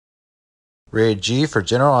Rated G for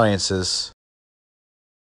general audiences.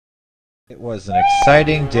 It was an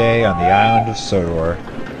exciting day on the island of Sodor.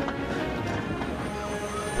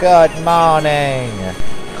 "Good morning,"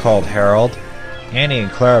 called Harold. Annie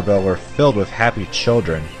and Clarabelle were filled with happy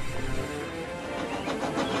children.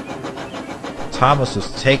 Thomas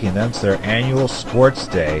was taking them to their annual sports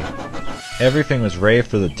day. Everything was ready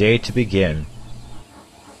for the day to begin.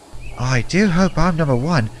 "I do hope I'm number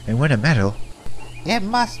one and win a medal." "It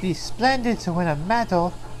must be splendid to win a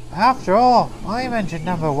medal. After all, I'm engine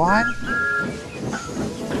number one."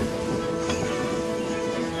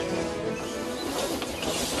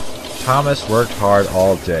 Thomas worked hard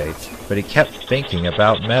all day, but he kept thinking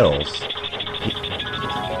about medals.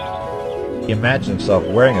 He imagined himself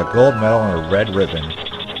wearing a gold medal and a red ribbon,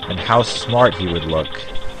 and how smart he would look.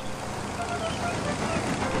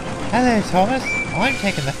 "Hello, Thomas. I'm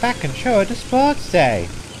taking the fat controller to sports day.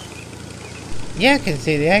 You can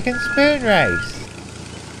see the egg and spoon race."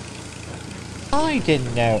 "I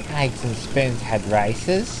didn't know eggs and spoons had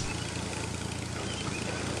races."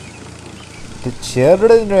 "The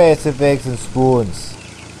children race with eggs and spoons.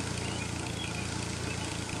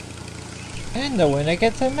 And the winner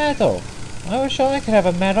gets a medal. I wish I could have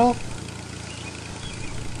a medal."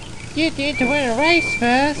 "You'd need to win a race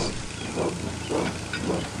first."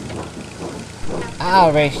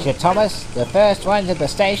 "I'll race you, Thomas. The first one to the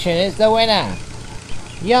station is the winner."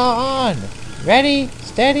 "You're on. Ready,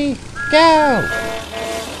 steady, go!"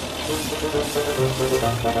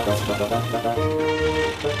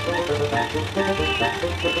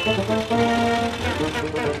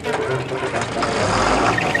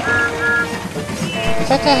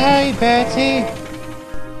 "Such a hurry, Bertie,"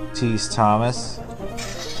 teased Thomas.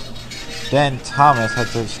 Then Thomas had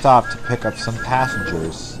to stop to pick up some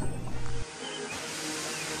passengers.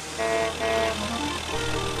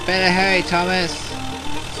 "Better hurry, Thomas,"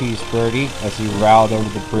 teased Bertie as he rowed over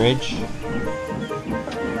the bridge.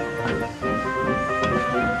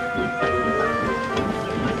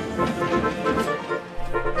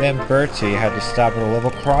 Then Bertie had to stop at a level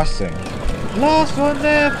crossing. "Last one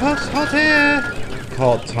there, puff's hot air,"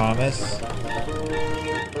 called Thomas.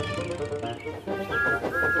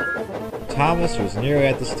 Thomas was nearly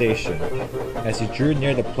at the station. As he drew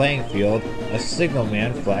near the playing field, a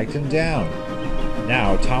signalman flagged him down.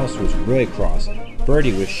 Now Thomas was really cross.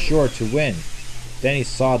 Bertie was sure to win. Then he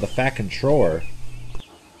saw the fat controller.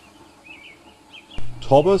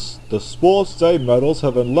 "Thomas, the sports day medals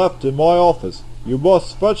have been left in my office. You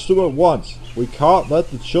must fetch them at once. We can't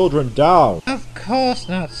let the children down." "Of course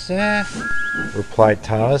not, sir," replied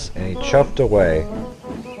Thomas, and he chuffed away.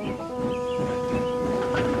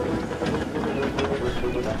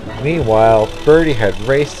 Meanwhile, Bertie had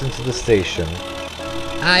raced into the station.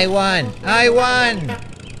 "I won! I won!"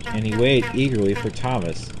 And he waited eagerly for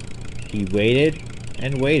Thomas. He waited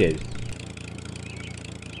and waited.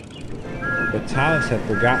 But Thomas had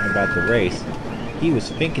forgotten about the race. He was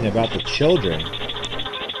thinking about the children.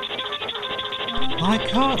 "I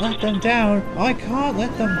can't let them down! I can't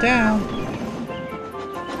let them down!"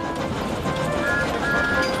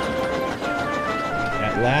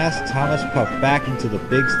 At last, Thomas puffed back into the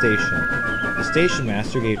big station. The station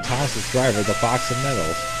master gave Thomas's driver the box of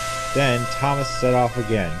medals. Then Thomas set off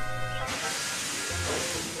again.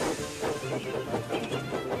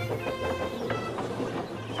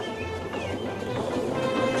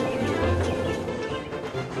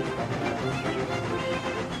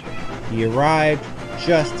 He arrived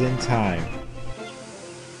just in time.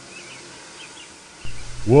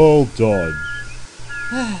 "Well done,"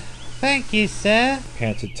 "Thank you, sir,"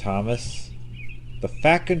 panted Thomas. The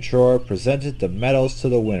fat controller presented the medals to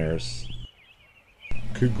the winners.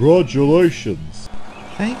 "Congratulations."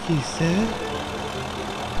 "Thank you, sir."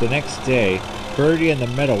 The next day, Bertie and the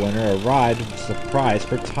medal winner arrived with a surprise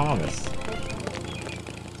for Thomas.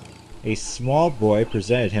 A small boy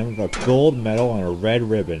presented him with a gold medal and a red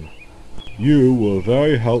ribbon. "You were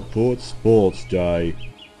very helpful at sports day."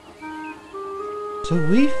 "So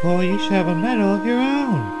we thought you should have a medal of your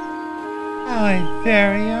own." "My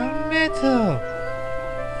very own medal.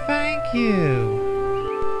 Thank you."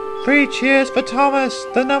 "3 cheers for Thomas,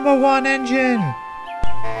 the number one engine."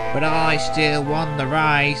 "But I still won the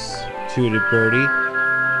race," tooted Bertie.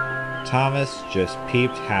 Thomas just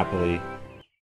peeped happily.